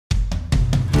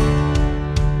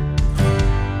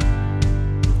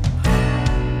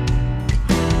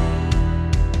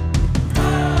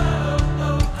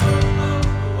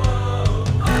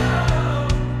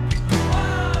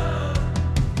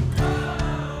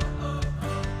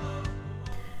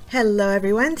Hello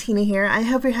everyone, Tina here. I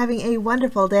hope you're having a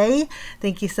wonderful day.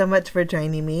 Thank you so much for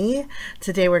joining me.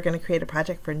 Today we're going to create a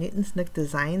project for Newton's Nook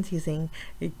Designs using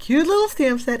a cute little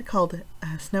stamp set called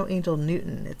Snow Angel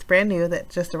Newton. It's brand new, that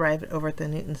just arrived over at the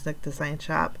Newton's Nook Design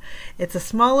Shop. It's a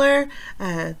smaller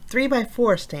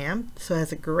 3x4 stamp, so it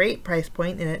has a great price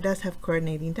point, and it does have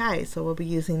coordinating dies, so we'll be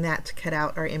using that to cut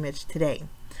out our image today.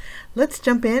 Let's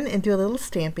jump in and do a little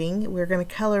stamping. We're going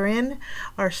to color in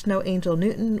our Snow Angel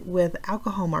Newton with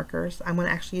alcohol markers. I'm going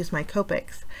to actually use my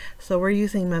Copics. So we're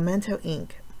using Memento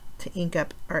ink to ink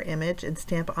up our image and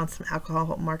stamp on some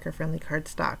alcohol marker friendly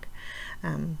cardstock.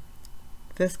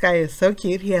 This guy is so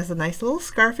cute. He has a nice little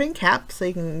scarf and cap, so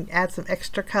you can add some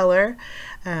extra color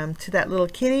to that little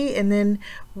kitty. And then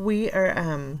we're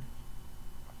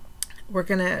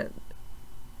going to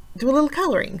do a little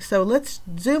coloring. So let's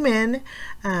zoom in.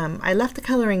 I left the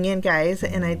coloring in, guys,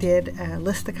 and I did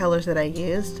list the colors that I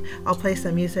used. I'll play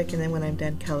some music, and then when I'm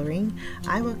done coloring,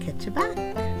 I will catch you back.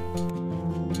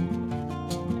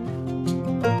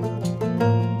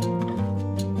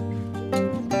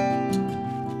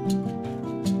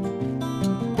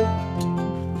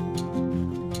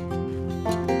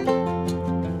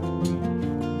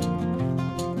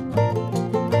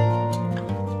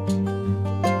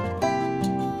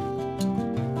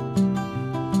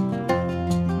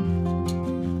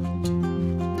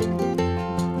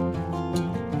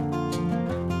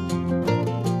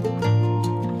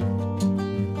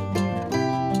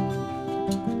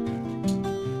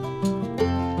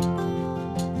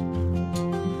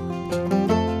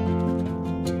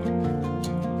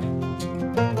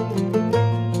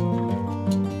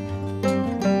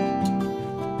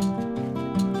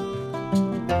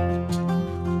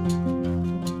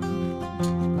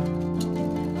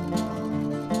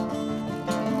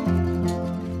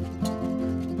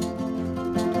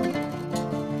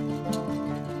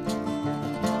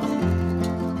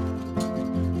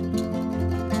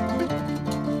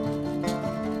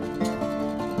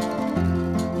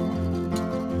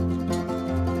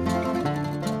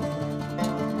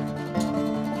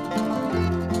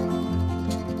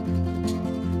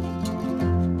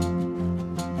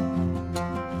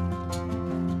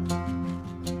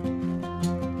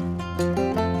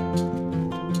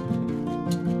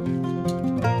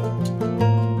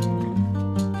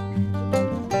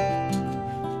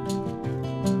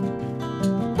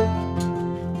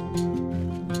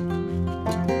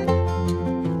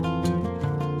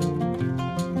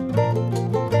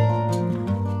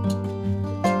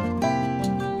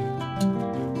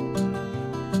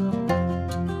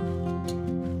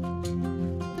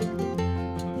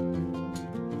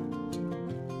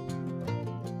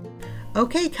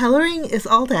 Okay, coloring is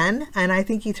all done, and I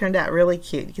think he turned out really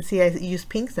cute. You can see I used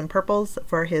pinks and purples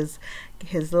for his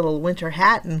little winter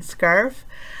hat and scarf.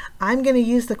 I'm going to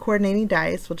use the coordinating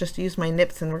dies. We'll just use my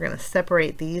nips, and we're going to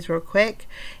separate these real quick,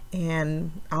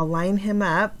 and I'll line him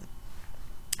up,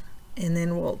 and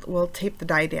then we'll tape the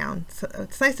die down. So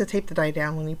it's nice to tape the die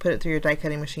down when you put it through your die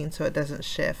cutting machine so it doesn't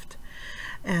shift.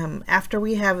 After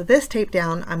we have this taped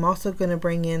down, I'm also going to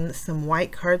bring in some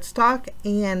white cardstock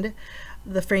and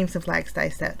the frames and flags die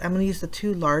set. I'm going to use the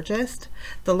two largest.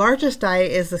 The largest die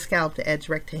is the scalloped edge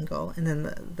rectangle, and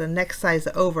then the next size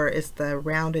over is the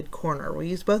rounded corner. We'll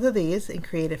use both of these and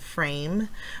create a frame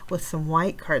with some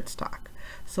white cardstock.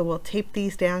 So we'll tape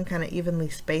these down, kind of evenly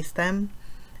space them.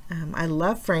 I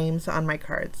love frames on my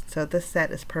cards, so this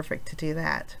set is perfect to do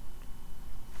that.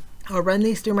 I'll run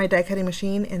these through my die cutting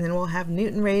machine, and then we'll have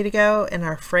Newton ready to go in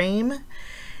our frame.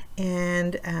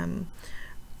 And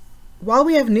while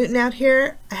we have Newton out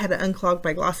here, I had to unclog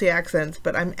my glossy accents,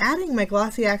 but I'm adding my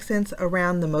glossy accents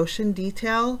around the motion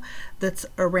detail that's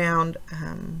around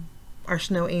our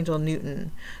Snow Angel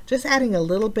Newton. Just adding a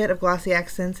little bit of glossy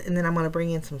accents, and then I'm going to bring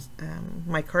in some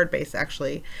my card base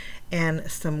actually,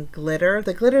 and some glitter.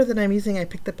 The glitter that I'm using I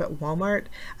picked up at Walmart.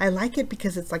 I like it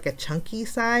because it's like a chunky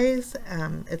size.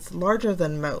 It's larger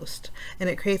than most, and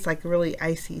it creates like really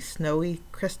icy, snowy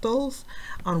crystals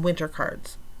on winter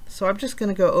cards. So I'm just going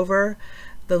to go over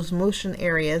those motion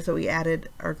areas that we added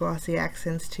our glossy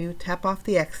accents to, tap off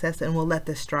the excess, and we'll let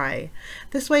this dry.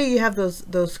 This way you have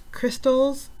those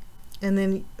crystals, and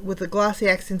then with the glossy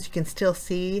accents you can still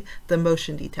see the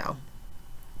motion detail.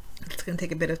 It's going to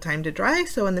take a bit of time to dry,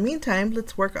 so in the meantime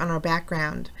let's work on our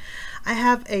background. I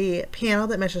have a panel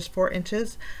that measures 4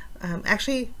 inches.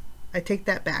 Actually, I take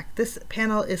that back. This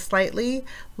panel is slightly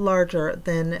larger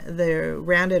than the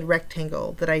rounded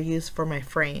rectangle that I use for my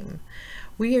frame.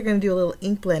 we are going to do a little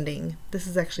ink blending. This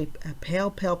is actually a pale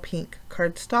pink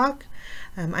cardstock.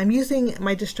 I'm using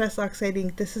my Distress Oxide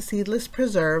ink. This is Seedless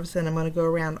Preserves, and I'm going to go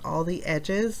around all the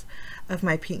edges of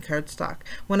my pink cardstock.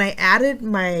 When I added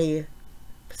my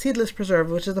Seedless Preserve,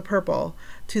 which is the purple,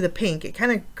 to the pink, it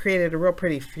kind of created a real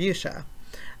pretty fuchsia.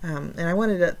 And I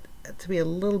wanted it to be a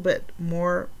little bit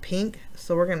more pink,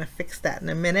 so we're going to fix that in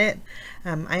a minute.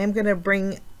 I am going to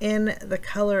bring in the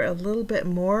color a little bit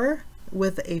more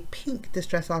with a pink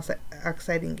Distress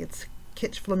Oxide ink. It's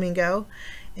Kitsch Flamingo,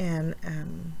 and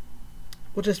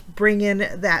we'll just bring in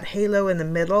that halo in the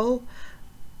middle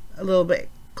a little bit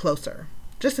closer,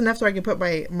 just enough so I can put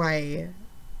my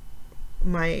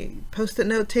post-it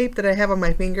note tape that I have on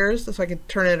my fingers, so I can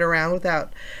turn it around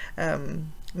without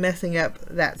messing up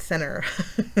that center.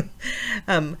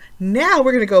 Now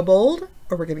we're going to go bold,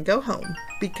 or we're going to go home,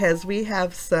 because we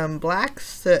have some Black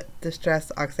Soot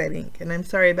Distress Oxide ink, and I'm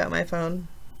sorry about my phone.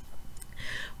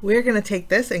 We're going to take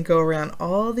this and go around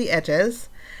all the edges.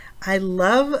 I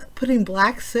love putting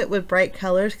black soot with bright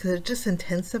colors because it just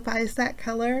intensifies that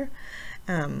color,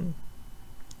 and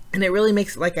it really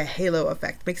makes it like a halo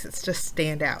effect, makes it just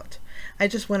stand out. I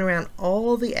just went around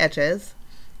all the edges,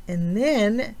 and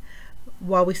then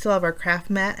while we still have our craft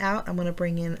mat out, I'm going to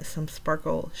bring in some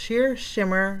Sparkle Sheer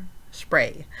Shimmer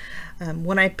Spray.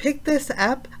 When I picked this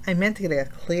up, I meant to get a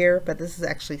clear, but this is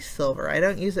actually silver. I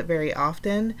don't use it very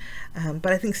often,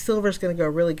 but I think silver is going to go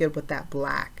really good with that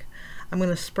black. I'm going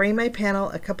to spray my panel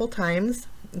a couple times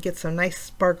and get some nice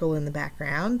sparkle in the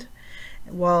background.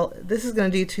 Well, this is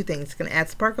going to do two things. It's going to add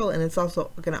sparkle, and it's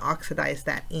also going to oxidize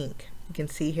that ink. You can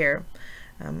see here,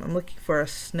 I'm looking for a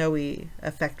snowy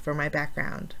effect for my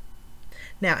background.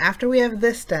 Now, after we have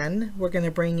this done, we're going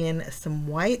to bring in some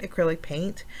white acrylic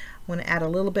paint. I'm going to add a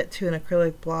little bit to an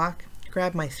acrylic block,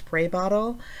 grab my spray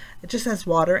bottle. It just has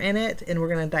water in it, and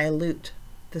we're going to dilute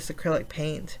this acrylic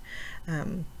paint.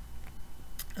 I'm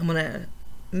going to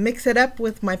mix it up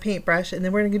with my paintbrush, and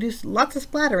then we're going to do lots of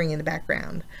splattering in the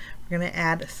background. We're going to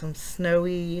add some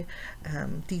snowy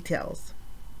details.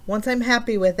 Once I'm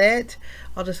happy with it,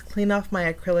 I'll just clean off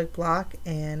my acrylic block,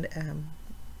 and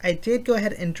I did go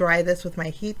ahead and dry this with my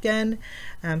heat gun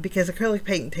because acrylic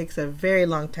paint takes a very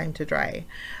long time to dry.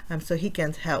 So heat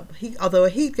guns help. Although a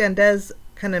heat gun does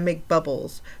kind of make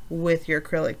bubbles with your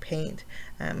acrylic paint,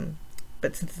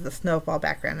 but since it's a snowfall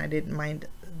background, I didn't mind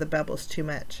the bubbles too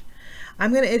much.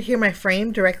 I'm going to adhere my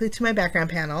frame directly to my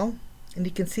background panel, and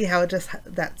you can see how it just,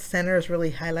 that center is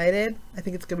really highlighted. I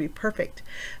think it's going to be perfect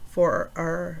for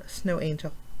our snow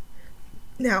angel.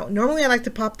 Now, normally I like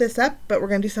to pop this up, but we're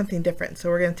going to do something different. So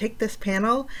we're going to take this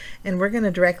panel and we're going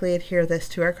to directly adhere this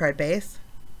to our card base.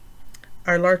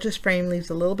 Our largest frame leaves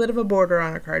a little bit of a border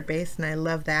on our card base, and I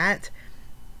love that.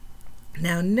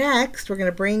 Now next, we're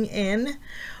going to bring in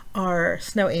our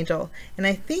snow angel, and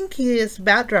I think he is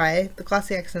about dry. The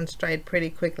glossy accents dried pretty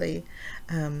quickly,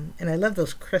 and I love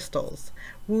those crystals.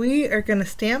 We are going to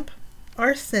stamp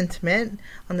our sentiment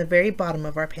on the very bottom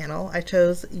of our panel. I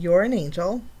chose You're an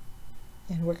Angel,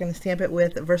 and we're going to stamp it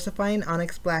with VersaFine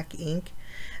Onyx Black ink.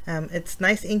 It's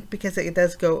nice ink because it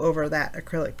does go over that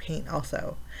acrylic paint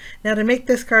also. Now, to make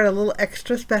this card a little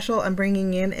extra special, I'm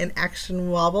bringing in an action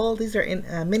wobble. These are in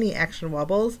mini action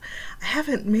wobbles. I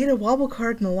haven't made a wobble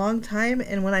card in a long time,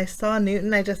 and when I saw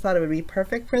Newton, I just thought it would be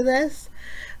perfect for this.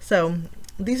 So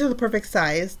these are the perfect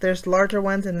size. There's larger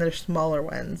ones and there's smaller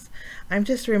ones. I'm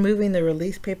just removing the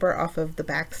release paper off of the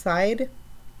back side,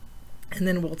 and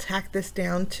then we'll tack this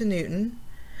down to Newton.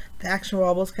 The action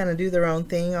wobbles kind of do their own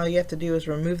thing. All you have to do is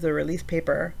remove the release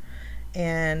paper,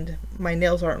 and my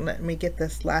nails aren't letting me get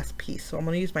this last piece, so I'm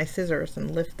going to use my scissors and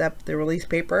lift up the release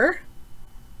paper.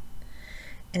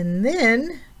 And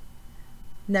then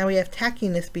now we have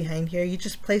tackiness behind here. You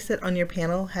just place it on your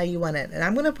panel how you want it, and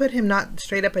I'm going to put him not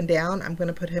straight up and down. I'm going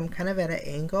to put him kind of at an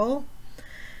angle,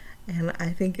 and I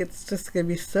think it's just going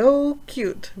to be so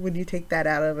cute when you take that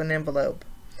out of an envelope.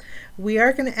 We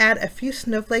are going to add a few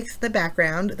snowflakes in the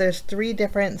background. There's 3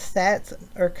 different sets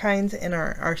or kinds in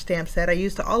our stamp set. I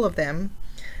used all of them,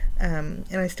 and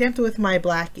I stamped it with my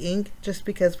black ink just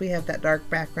because we have that dark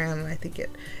background, and I think it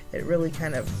really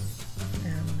kind of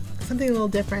something a little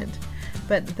different.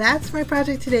 But that's my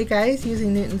project today, guys,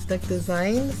 using Newton's Nook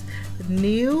Designs, the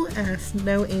new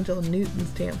Snow Angel Newton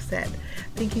stamp set.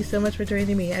 Thank you so much for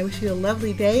joining me. I wish you a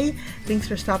lovely day. Thanks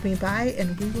for stopping by,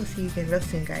 and we will see you again real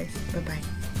soon, guys. Bye-bye.